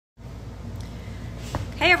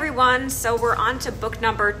Hey everyone, so we're on to book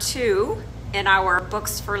number 2 in our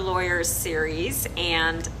Books for Lawyers series,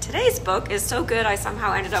 and today's book is so good I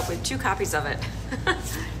somehow ended up with 2 copies of it.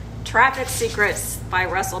 Traffic Secrets by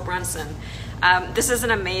Russell Brunson. This is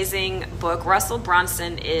an amazing book. Russell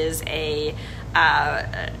Brunson is an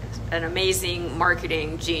amazing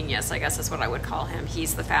marketing genius, I guess is what I would call him.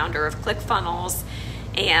 He's the founder of ClickFunnels,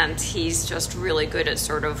 and he's just really good at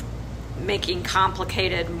sort of making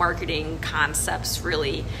complicated marketing concepts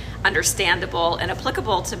really understandable and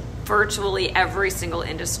applicable to virtually every single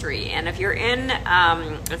industry. And if you're an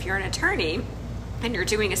attorney and you're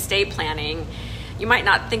doing estate planning, you might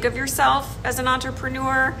not think of yourself as an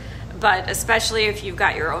entrepreneur, but especially if you've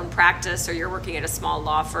got your own practice or you're working at a small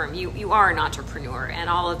law firm, you are an entrepreneur.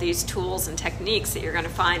 And all of these tools and techniques that you're going to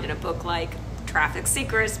find in a book like Traffic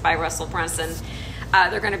Secrets by Russell Brunson,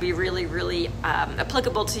 they're going to be really, really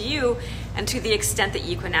applicable to you, and to the extent that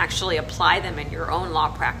you can actually apply them in your own law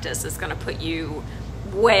practice is going to put you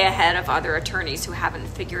way ahead of other attorneys who haven't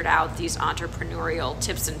figured out these entrepreneurial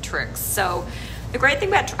tips and tricks. So the great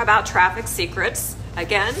thing about Traffic Secrets,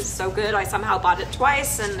 again, so good I somehow bought it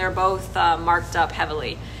twice and they're both marked up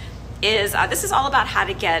heavily, is this is all about how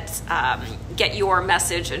to get your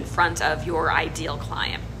message in front of your ideal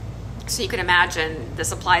client. So you can imagine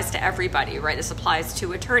this applies to everybody, right? This applies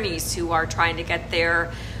to attorneys who are trying to get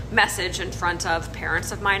their message in front of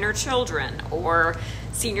parents of minor children or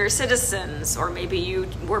senior citizens, or maybe you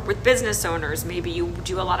work with business owners, maybe you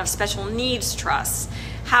do a lot of special needs trusts.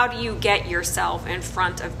 How do you get yourself in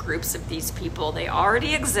front of groups of these people? They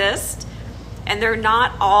already exist, and they're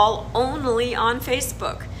not all only on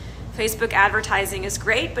Facebook. Facebook advertising is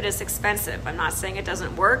great, but it's expensive. I'm not saying it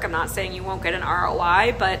doesn't work. I'm not saying you won't get an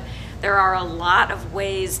ROI, but there are a lot of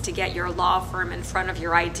ways to get your law firm in front of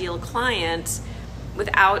your ideal client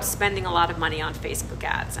without spending a lot of money on Facebook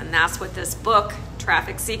ads. And that's what this book,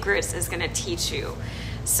 Traffic Secrets, is going to teach you.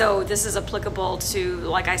 So this is applicable to,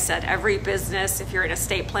 like I said, every business. If you're an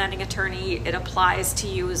estate planning attorney, it applies to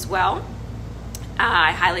you as well.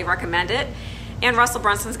 I highly recommend it. And Russell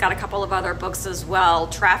Brunson's got a couple of other books as well,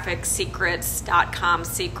 trafficsecrets.com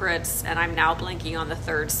secrets, and I'm now blanking on the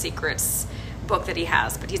third secrets book that he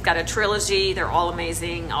has. But he's got a trilogy. They're all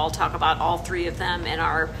amazing. I'll talk about all 3 of them in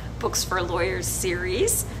our Books for Lawyers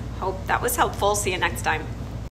series. Hope that was helpful. See you next time.